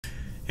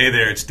Hey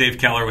there, it's Dave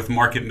Keller with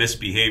Market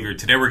Misbehavior.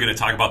 Today we're going to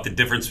talk about the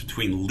difference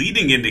between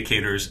leading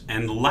indicators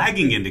and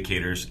lagging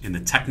indicators in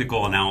the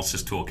Technical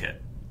Analysis Toolkit.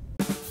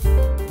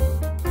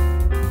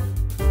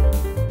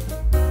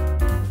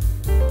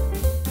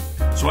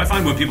 So I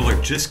find when people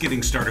are just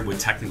getting started with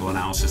technical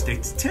analysis, they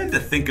tend to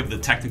think of the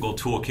technical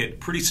toolkit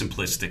pretty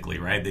simplistically,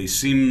 right? They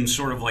seem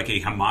sort of like a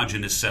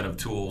homogeneous set of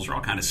tools. They're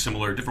all kind of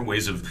similar, different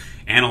ways of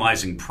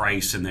analyzing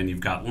price, and then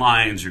you've got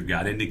lines, you've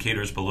got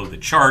indicators below the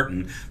chart,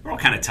 and they're all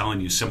kind of telling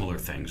you similar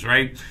things,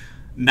 right?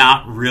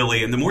 Not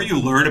really. And the more you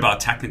learn about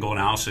technical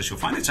analysis, you'll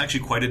find it's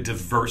actually quite a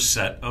diverse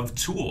set of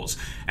tools.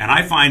 And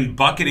I find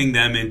bucketing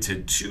them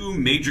into two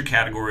major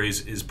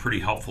categories is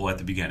pretty helpful at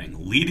the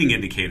beginning: leading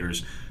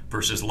indicators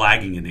versus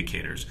lagging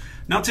indicators.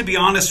 Now, to be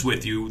honest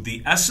with you,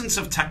 the essence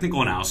of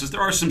technical analysis, there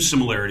are some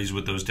similarities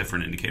with those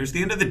different indicators. At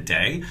the end of the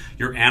day,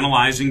 you're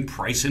analyzing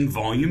price and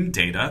volume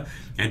data,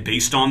 and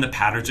based on the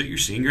patterns that you're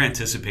seeing, you're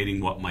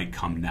anticipating what might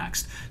come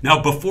next.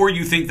 Now, before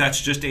you think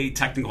that's just a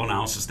technical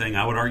analysis thing,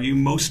 I would argue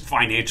most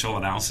financial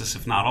analysis,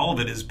 if not all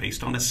of it, is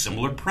based on a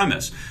similar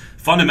premise.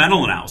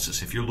 Fundamental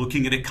analysis, if you're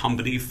looking at a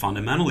company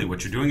fundamentally,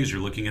 what you're doing is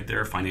you're looking at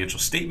their financial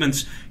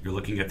statements, you're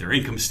looking at their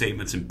income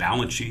statements and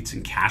balance sheets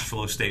and cash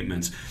flow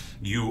statements.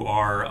 You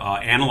are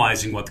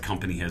analyzing what the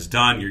company has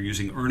done. You're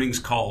using earnings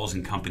calls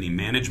and company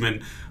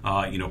management,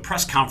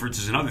 press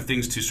conferences and other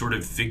things to sort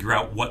of figure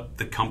out what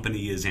the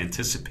company is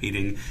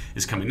anticipating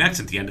is coming next.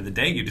 At the end of the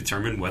day, you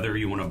determine whether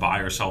you want to buy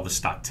or sell the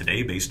stock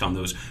today based on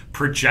those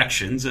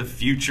projections of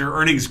future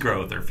earnings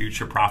growth or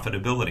future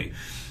profitability.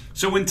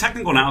 So in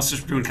technical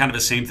analysis, we're doing kind of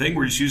the same thing.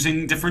 We're just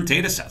using different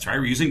data sets, right?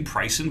 We're using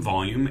price and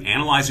volume,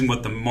 analyzing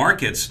what the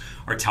markets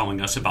are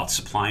telling us about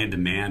supply and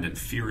demand and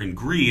fear and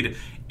greed,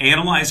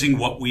 analyzing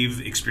what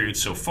we've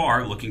experienced so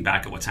far, looking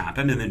back at what's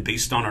happened, and then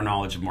based on our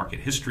knowledge of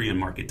market history and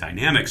market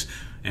dynamics,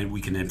 and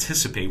we can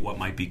anticipate what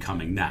might be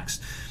coming next.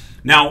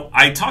 Now,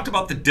 I talked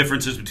about the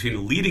differences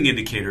between leading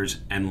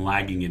indicators and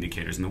lagging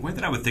indicators. And the way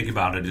that I would think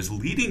about it is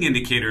leading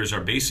indicators are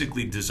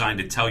basically designed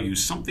to tell you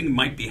something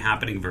might be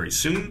happening very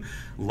soon.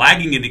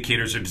 Lagging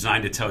indicators are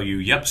designed to tell you,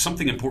 yep,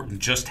 something important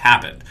just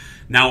happened.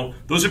 Now,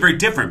 those are very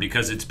different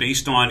because it's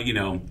based on,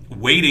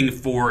 waiting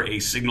for a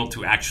signal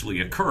to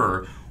actually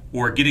occur,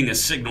 or getting a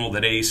signal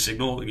that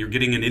you're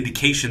getting an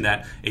indication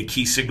that a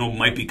key signal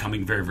might be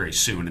coming very, very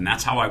soon. And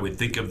that's how I would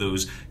think of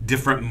those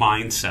different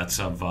mindsets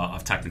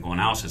of technical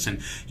analysis.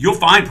 And you'll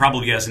find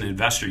probably as an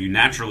investor, you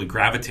naturally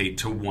gravitate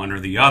to one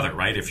or the other,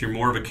 right? If you're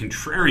more of a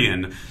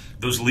contrarian,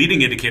 those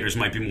leading indicators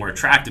might be more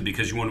attractive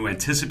because you want to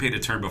anticipate a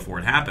turn before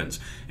it happens.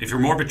 If you're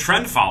more of a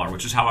trend follower,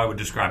 which is how I would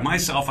describe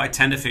myself, I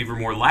tend to favor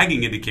more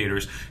lagging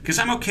indicators because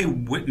I'm okay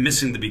with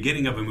missing the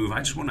beginning of a move.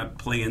 I just want to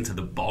play into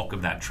the bulk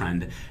of that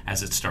trend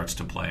as it starts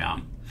to play out.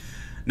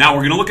 Now,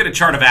 we're going to look at a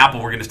chart of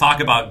Apple. We're going to talk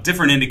about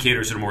different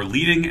indicators that are more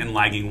leading and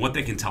lagging, what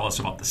they can tell us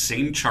about the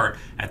same chart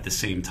at the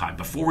same time.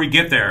 Before we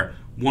get there,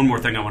 one more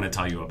thing I want to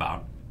tell you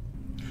about.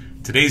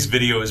 Today's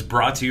video is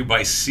brought to you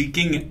by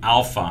Seeking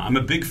Alpha. I'm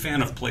a big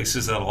fan of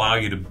places that allow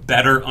you to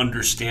better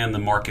understand the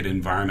market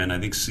environment. I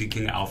think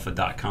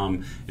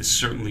seekingalpha.com is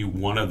certainly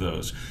one of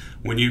those.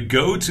 When you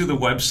go to the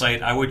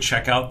website, I would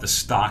check out the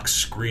stock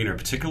screener,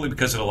 particularly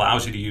because it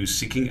allows you to use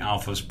Seeking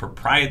Alpha's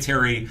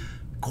proprietary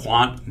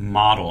quant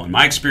model. In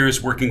my experience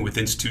working with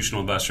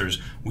institutional investors,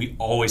 we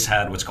always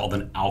had what's called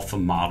an alpha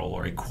model,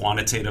 or a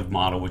quantitative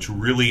model, which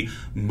really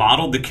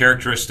modeled the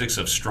characteristics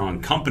of strong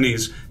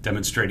companies,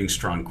 demonstrating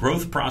strong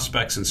growth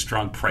prospects and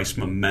strong price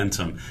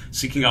momentum.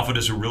 Seeking Alpha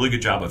does a really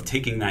good job of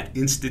taking that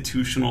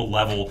institutional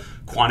level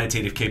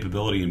quantitative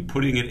capability and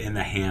putting it in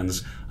the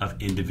hands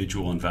of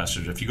individual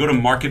investors. If you go to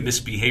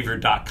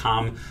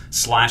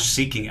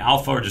marketmisbehavior.com/seeking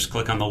alpha, or just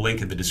click on the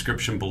link in the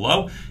description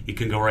below, you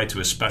can go right to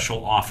a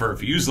special offer.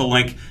 If you use the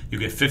link, you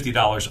get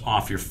 $50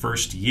 off your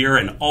first year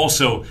and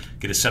also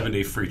get a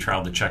 7-day free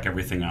trial to check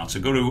everything out. So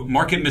go to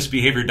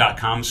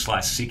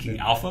marketmisbehavior.com/seeking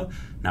alpha.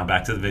 Now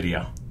back to the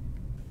video.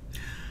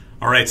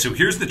 All right, so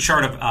here's the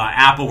chart of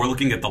Apple. We're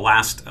looking at the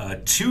last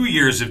 2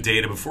 years of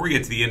data. Before we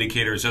get to the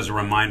indicators, as a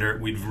reminder,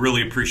 we'd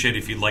really appreciate it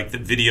if you'd like the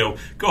video.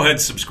 Go ahead and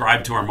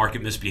subscribe to our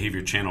Market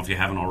Misbehavior channel if you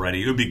haven't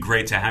already. It would be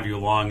great to have you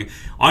along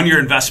on your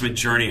investment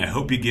journey. I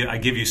hope I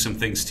give you some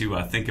things to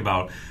think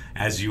about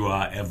as you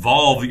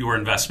evolve your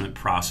investment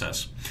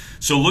process.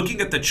 So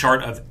looking at the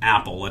chart of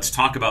Apple, let's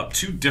talk about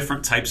two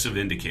different types of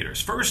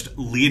indicators. First,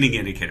 leading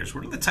indicators.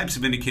 What are the types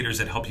of indicators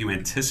that help you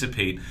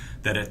anticipate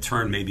that a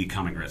turn may be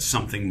coming or that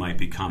something might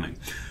be coming?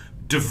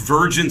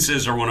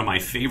 Divergences are one of my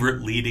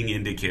favorite leading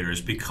indicators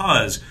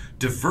because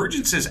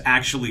divergences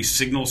actually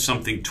signal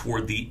something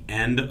toward the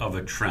end of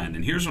a trend.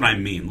 And here's what I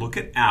mean. Look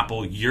at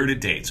Apple year to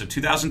date. So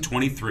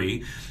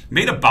 2023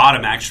 made a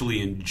bottom actually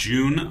in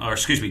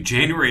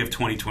January of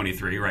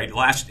 2023, right?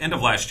 End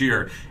of last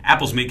year,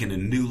 Apple's making a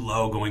new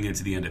low going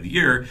into the end of the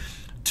year.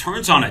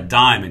 turns on a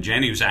dime, and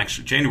January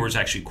was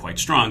actually quite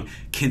strong,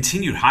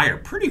 continued higher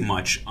pretty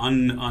much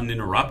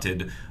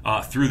uninterrupted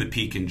through the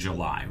peak in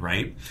July,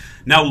 right?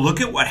 Now look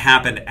at what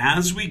happened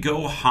as we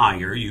go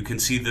higher. You can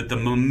see that the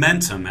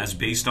momentum, as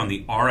based on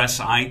the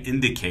RSI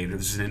indicator,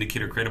 this is an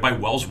indicator created by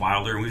Wells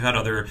Wilder, and we've had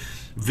other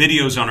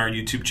videos on our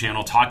YouTube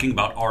channel talking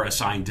about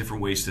RSI and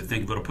different ways to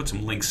think about it. I'll put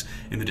some links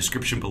in the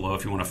description below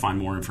if you want to find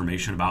more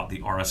information about the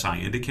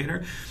RSI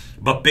indicator.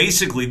 But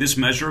basically, this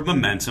measure of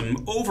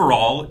momentum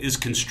overall is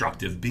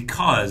constructive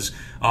because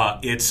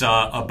it's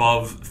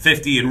above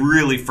 50, and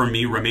really for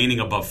me, remaining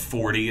above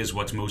 40 is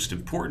what's most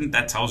important.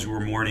 That tells you we're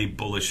more in a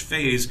bullish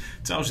phase.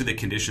 It tells you the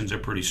conditions are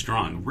pretty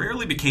strong.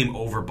 Rarely became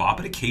overbought,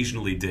 but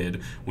occasionally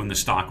did when the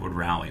stock would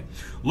rally.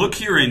 Look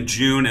here in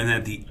June, and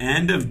at the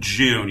end of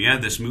June, you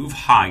had this move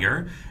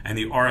higher, and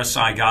the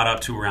RSI got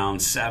up to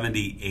around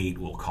 78,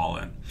 we'll call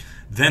it.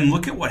 Then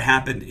look at what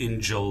happened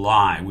in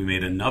July. We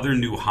made another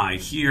new high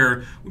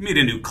here. We made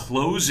a new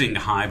closing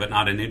high, but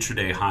not an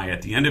intraday high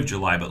at the end of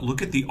July. But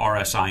look at the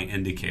RSI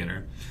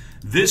indicator.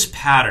 This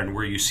pattern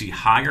where you see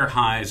higher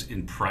highs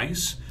in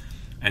price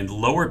and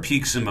lower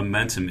peaks in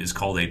momentum is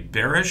called a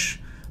bearish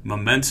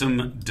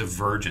momentum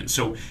divergence.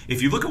 So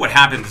if you look at what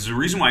happens, the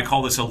reason why I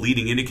call this a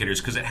leading indicator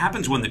is because it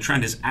happens when the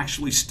trend is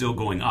actually still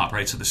going up,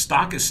 right? So the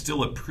stock is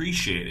still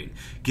appreciating,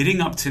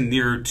 getting up to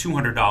near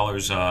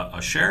 $200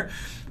 a share,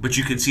 but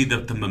you can see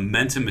that the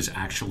momentum is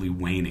actually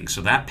waning.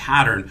 So that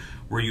pattern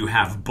where you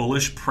have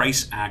bullish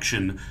price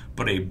action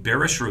but a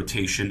bearish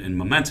rotation in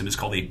momentum is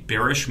called a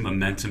bearish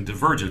momentum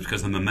divergence,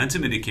 because the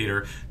momentum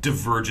indicator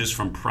diverges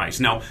from price.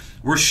 Now,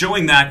 we're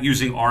showing that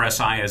using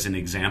RSI as an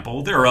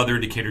example. There are other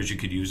indicators you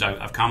could use.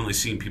 I've commonly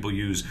seen people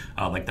use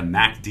like the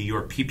MACD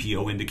or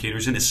PPO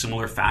indicators in a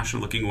similar fashion,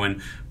 looking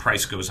when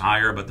price goes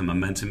higher but the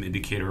momentum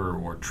indicator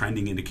or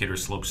trending indicator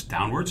slopes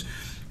downwards.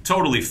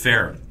 Totally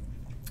fair.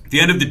 At the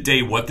end of the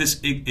day, what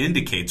this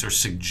indicates or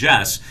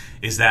suggests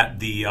is that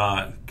the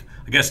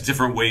I guess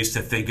different ways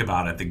to think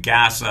about it. The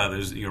gas,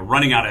 there's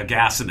running out of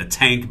gas in the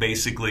tank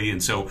basically,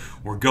 and so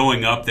we're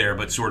going up there,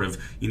 but sort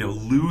of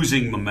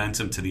losing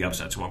momentum to the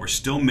upside. So while we're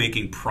still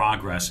making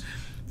progress,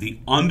 the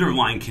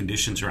underlying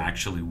conditions are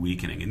actually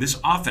weakening, and this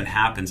often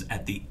happens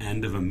at the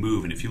end of a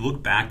move. And if you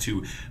look back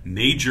to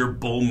major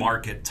bull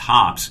market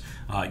tops,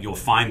 you'll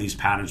find these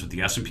patterns with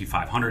the S&P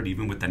 500,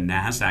 even with the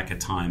NASDAQ at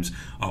times,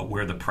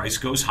 where the price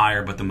goes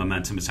higher, but the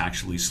momentum is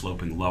actually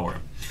sloping lower.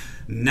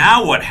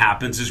 Now what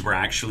happens is we're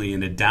actually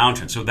in a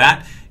downtrend. So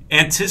that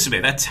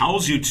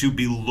tells you to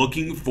be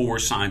looking for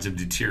signs of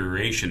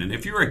deterioration. And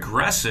if you're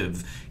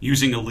aggressive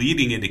using a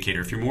leading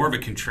indicator, if you're more of a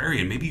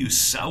contrarian, maybe you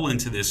sell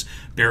into this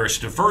bearish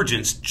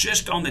divergence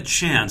just on the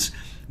chance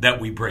that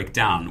we break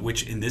down,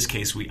 which in this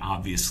case we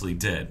obviously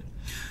did.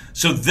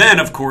 So then,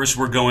 of course,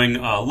 we're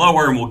going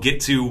lower, and we'll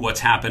get to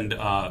what's happened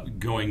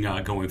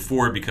going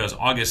forward, because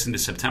August into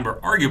September,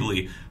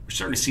 arguably, we're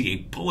starting to see a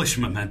bullish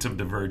momentum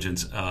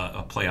divergence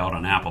play out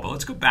on Apple. But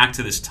let's go back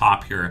to this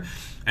top here.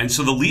 And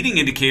so the leading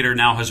indicator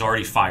now has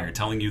already fired,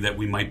 telling you that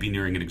we might be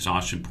nearing an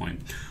exhaustion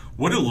point.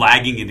 What do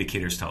lagging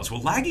indicators tell us?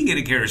 Well, lagging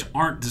indicators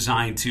aren't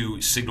designed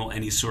to signal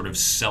any sort of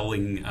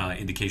selling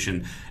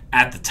indication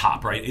at the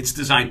top, right? It's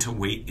designed to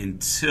wait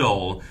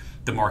until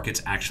the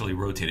market's actually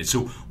rotated.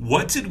 So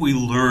what did we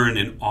learn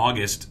in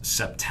August,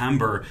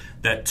 September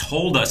that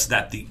told us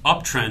that the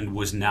uptrend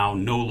was now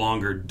no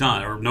longer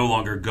done or no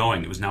longer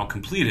going? It was now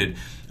completed,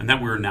 and that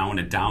we were now in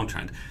a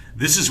downtrend.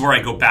 This is where I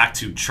go back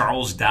to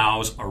Charles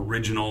Dow's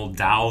original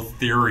Dow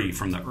theory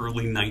from the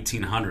early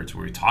 1900s,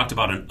 where he talked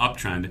about an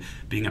uptrend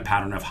being a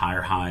pattern of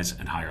higher highs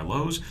and higher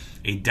lows,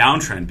 a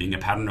downtrend being a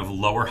pattern of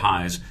lower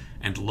highs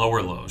and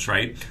lower lows,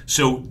 right?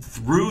 So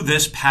through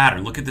this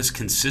pattern, look at this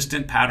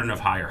consistent pattern of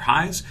higher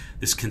highs,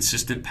 this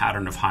consistent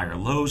pattern of higher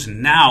lows.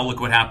 Now look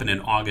what happened in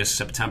August,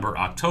 September,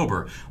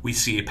 October. We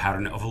see a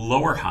pattern of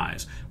lower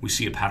highs. We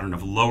see a pattern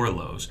of lower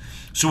lows.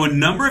 So a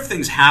number of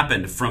things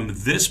happened from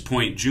this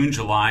point, June,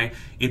 July,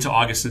 into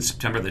August and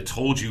September, that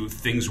told you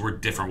things were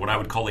different, what I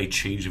would call a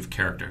change of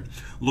character.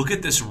 Look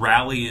at this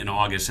rally in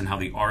August and how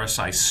the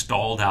RSI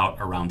stalled out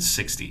around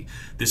 60.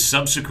 This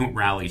subsequent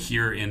rally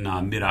here in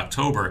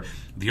mid-October,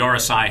 the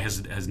RSI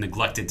has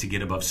neglected to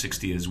get above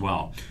 60 as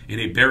well. In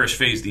a bearish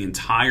phase, the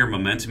entire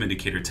momentum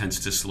indicator tends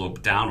to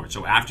slope downward.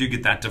 So after you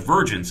get that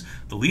divergence,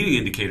 the leading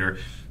indicator,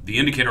 the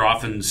indicator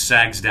often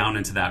sags down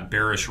into that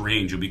bearish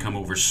range. You'll become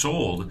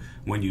oversold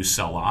when you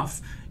sell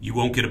off. You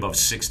won't get above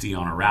 60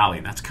 on a rally.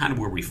 And that's kind of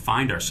where we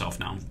find ourselves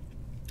now.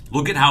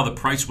 Look at how the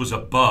price was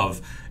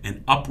above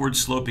an upward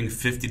sloping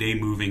 50-day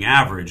moving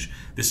average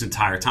this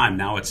entire time.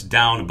 Now it's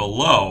down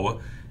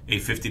below a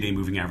 50-day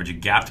moving average.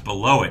 It gapped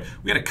below it.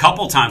 We had a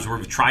couple times where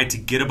we've tried to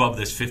get above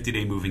this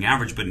 50-day moving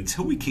average, but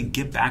until we can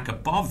get back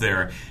above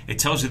there, it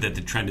tells you that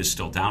the trend is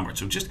still downward.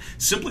 So just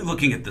simply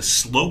looking at the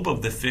slope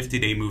of the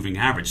 50-day moving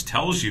average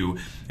tells you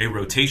a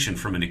rotation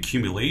from an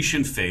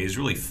accumulation phase,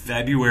 really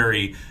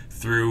February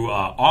through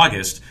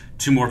August,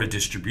 to more of a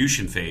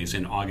distribution phase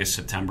in August,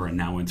 September, and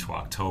now into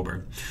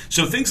October.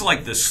 So things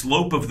like the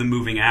slope of the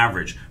moving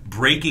average,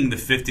 breaking the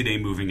 50-day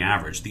moving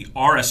average, the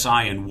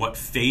RSI and what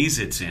phase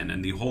it's in,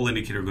 and the whole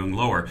indicator going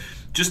lower,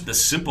 just the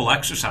simple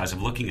exercise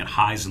of looking at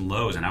highs and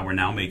lows and how we're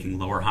now making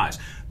lower highs.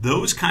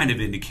 Those kind of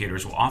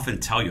indicators will often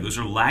tell you, those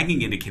are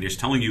lagging indicators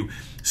telling you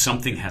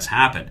something has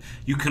happened.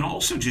 You can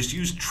also just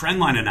use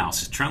trendline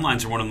analysis. Trend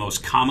lines are one of the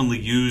most commonly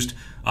used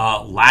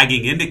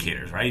lagging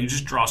indicators, right? You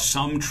just draw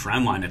some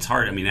trend line. It's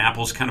hard. I mean,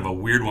 Apple's kind of a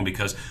weird one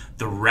because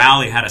the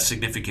rally had a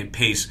significant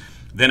pace,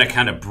 then it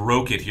kind of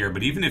broke it here.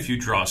 But even if you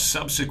draw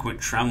subsequent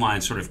trend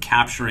lines sort of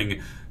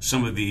capturing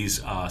some of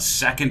these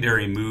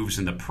secondary moves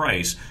in the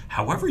price,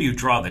 however you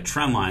draw the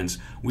trend lines,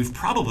 we've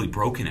probably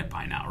broken it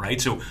by now,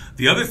 right? So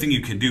the other thing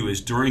you can do is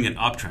during an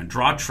uptrend,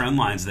 draw trend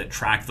lines that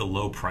track the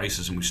low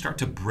prices, and we start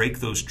to break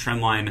those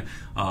trend line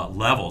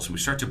levels, and we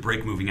start to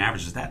break moving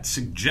averages. That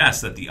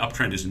suggests that the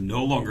uptrend is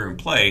no longer in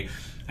play,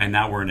 and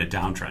now we're in a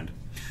downtrend.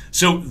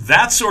 So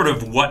that's sort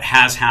of what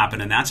has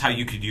happened, and that's how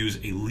you could use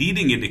a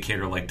leading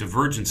indicator like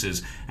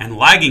divergences and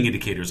lagging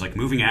indicators like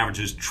moving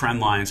averages, trend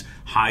lines,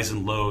 highs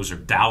and lows, or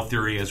Dow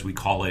theory as we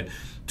call it,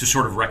 to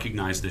sort of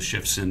recognize the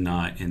shifts in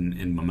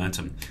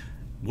momentum.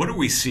 What are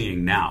we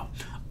seeing now?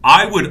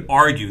 I would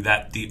argue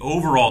that the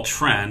overall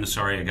trend,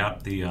 sorry, I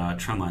got the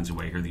trend lines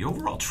away here. The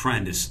overall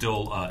trend is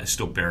still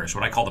bearish,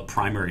 what I call the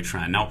primary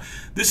trend. Now,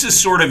 this is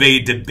sort of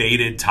a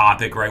debated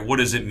topic, right? What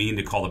does it mean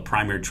to call the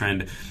primary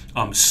trend?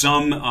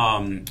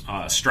 Some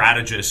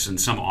strategists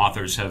and some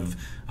authors have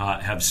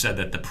said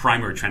that the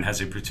primary trend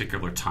has a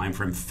particular time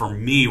frame. For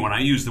me, when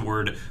I use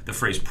the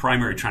phrase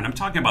primary trend, I'm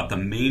talking about the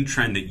main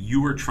trend that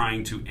you are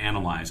trying to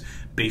analyze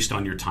based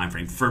on your time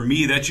frame. For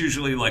me, that's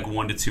usually like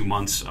 1 to 2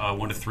 months,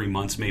 1 to 3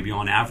 months maybe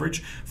on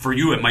average. For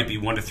you, it might be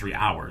 1 to 3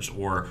 hours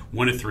or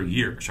 1 to 3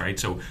 years, right?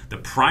 So the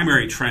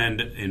primary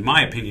trend, in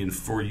my opinion,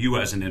 for you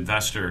as an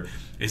investor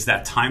is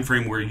that time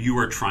frame where you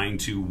are trying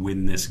to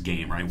win this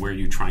game, right? Where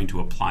you're trying to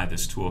apply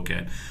this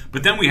toolkit.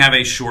 But then we have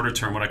a shorter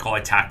term, what I call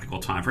a tactical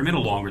time frame, and a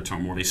longer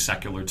term, more of a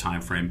secular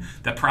time frame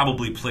that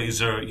probably plays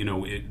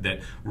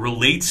that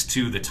relates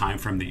to the time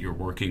frame that you're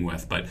working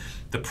with. But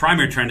the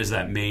primary trend is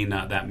that main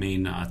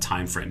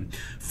time frame.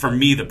 For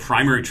me, the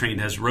primary trend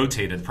has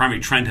rotated. The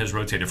primary trend has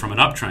rotated from an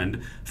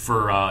uptrend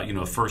for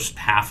first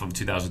half of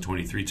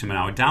 2023 to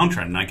now a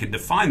downtrend, and I can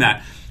define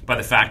that by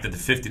the fact that the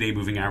 50-day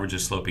moving average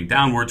is sloping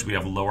downwards. We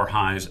have lower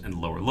highs and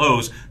lower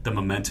lows. The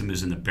momentum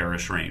is in the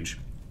bearish range.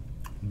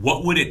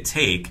 What would it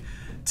take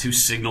to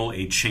signal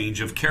a change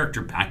of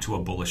character back to a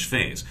bullish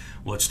phase?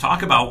 Well, let's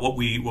talk about what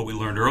we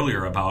learned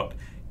earlier about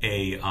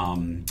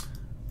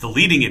the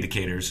leading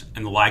indicators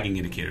and the lagging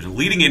indicators. The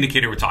leading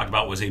indicator we talked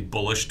about was a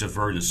bullish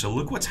divergence. So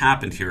look what's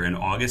happened here in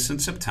August and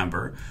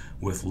September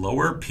with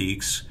lower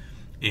peaks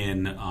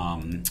in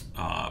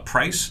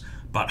price,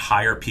 but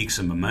higher peaks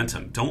in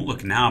momentum. Don't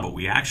look now, but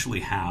we actually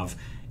have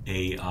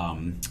a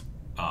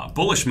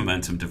bullish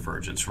momentum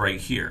divergence right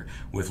here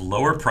with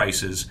lower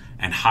prices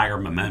and higher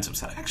momentum.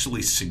 So that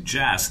actually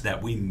suggests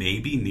that we may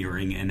be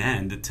nearing an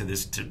end to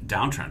this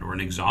downtrend or an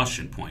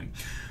exhaustion point.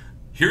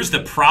 Here's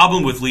the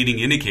problem with leading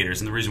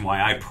indicators, and the reason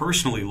why I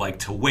personally like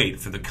to wait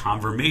for the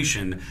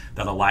confirmation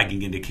that a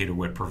lagging indicator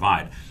would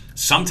provide.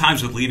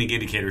 Sometimes with leading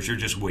indicators, you're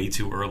just way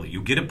too early.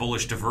 You get a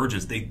bullish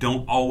divergence. They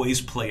don't always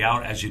play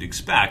out as you'd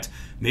expect.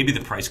 Maybe the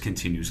price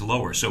continues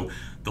lower. So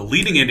the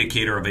leading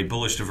indicator of a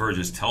bullish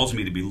divergence tells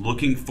me to be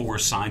looking for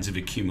signs of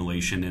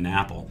accumulation in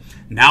Apple.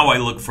 Now I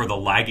look for the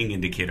lagging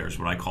indicators,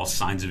 what I call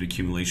signs of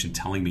accumulation,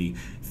 telling me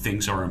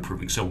things are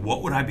improving. So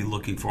what would I be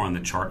looking for on the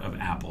chart of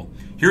Apple?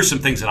 Here's some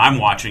things that I'm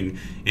watching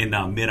in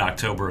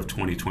mid-October of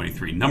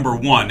 2023. Number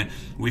one,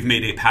 we've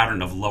made a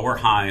pattern of lower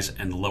highs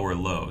and lower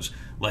lows.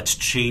 Let's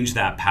change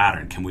that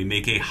pattern. Can we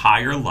make a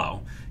higher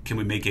low? Can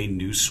we make a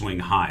new swing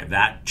high?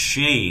 That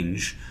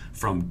change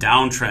from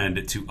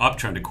downtrend to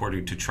uptrend,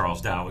 according to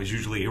Charles Dow, is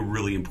usually a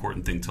really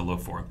important thing to look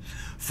for.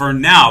 For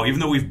now,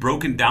 even though we've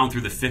broken down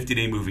through the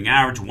 50-day moving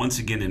average, once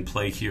again in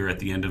play here at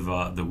the end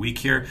of the week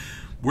here,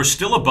 we're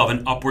still above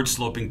an upward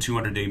sloping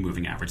 200-day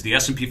moving average. The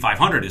S&P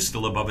 500 is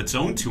still above its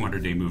own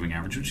 200-day moving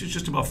average, which is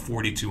just above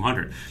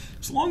 4,200.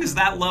 As long as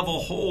that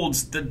level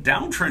holds, the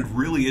downtrend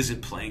really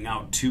isn't playing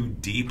out too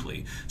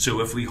deeply.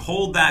 So if we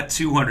hold that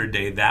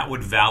 200-day, that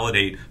would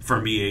validate for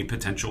me a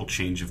potential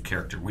change of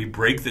character. We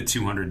break the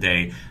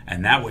 200-day,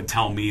 and that would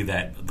tell me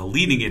that the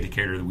leading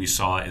indicator that we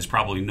saw is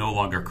probably no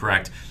longer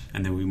correct,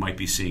 and then we might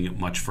be seeing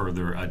much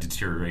further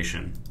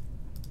deterioration.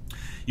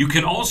 You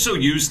can also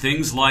use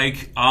things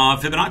like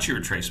Fibonacci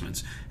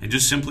retracements and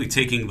just simply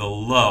taking the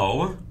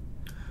low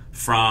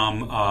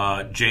from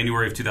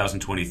January of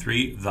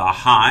 2023, the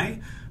high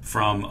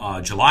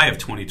from July of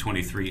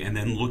 2023, and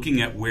then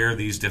looking at where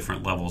these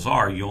different levels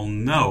are. You'll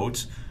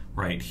note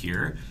right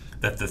here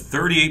that the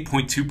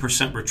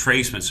 38.2%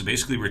 retracement, so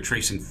basically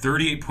retracing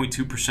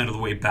 38.2% of the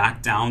way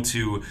back down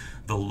to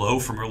the low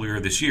from earlier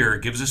this year,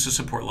 gives us a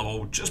support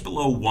level just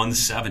below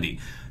 170.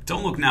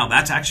 Don't look now,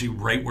 that's actually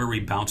right where we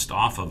bounced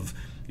off of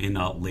in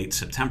late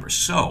September.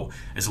 So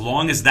as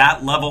long as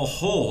that level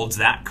holds,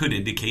 that could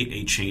indicate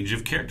a change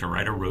of character,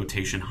 right? A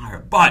rotation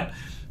higher. But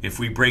If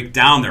we break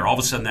down there, all of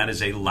a sudden that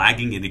is a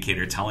lagging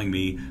indicator telling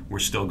me we're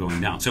still going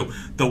down. So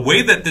the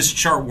way that this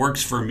chart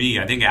works for me,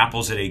 I think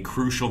Apple's at a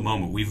crucial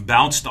moment. We've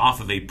bounced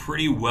off of a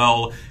pretty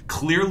well,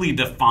 clearly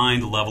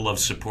defined level of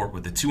support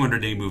with the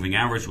 200-day moving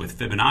average, with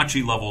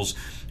Fibonacci levels,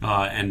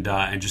 and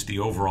just the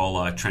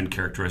overall trend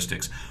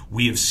characteristics.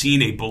 We have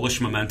seen a bullish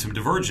momentum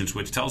divergence,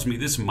 which tells me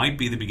this might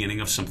be the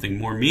beginning of something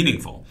more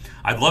meaningful.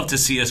 I'd love to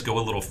see us go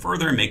a little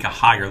further, make a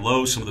higher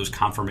low, some of those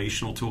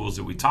conformational tools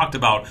that we talked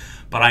about,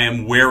 but I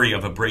am wary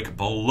of a break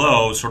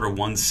below sort of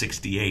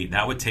 168.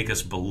 That would take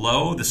us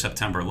below the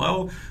September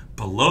low,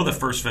 below the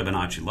first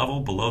Fibonacci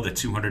level, below the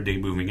 200-day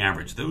moving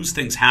average. Those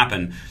things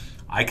happen,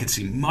 I could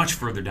see much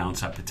further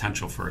downside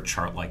potential for a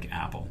chart like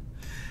Apple.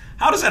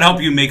 How does that help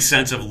you make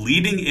sense of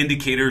leading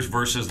indicators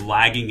versus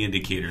lagging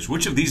indicators?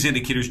 Which of these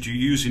indicators do you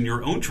use in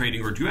your own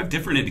trading, or do you have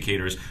different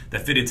indicators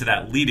that fit into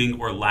that leading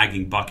or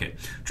lagging bucket?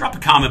 Drop a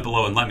comment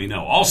below and let me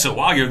know. Also,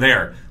 while you're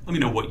there, let me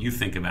know what you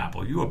think of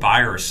Apple. Are you a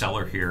buyer or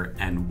seller here,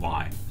 and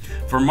why?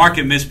 For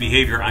Market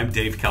Misbehavior, I'm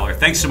Dave Keller.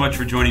 Thanks so much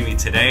for joining me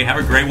today.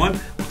 Have a great one.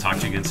 We'll talk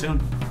to you again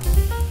soon.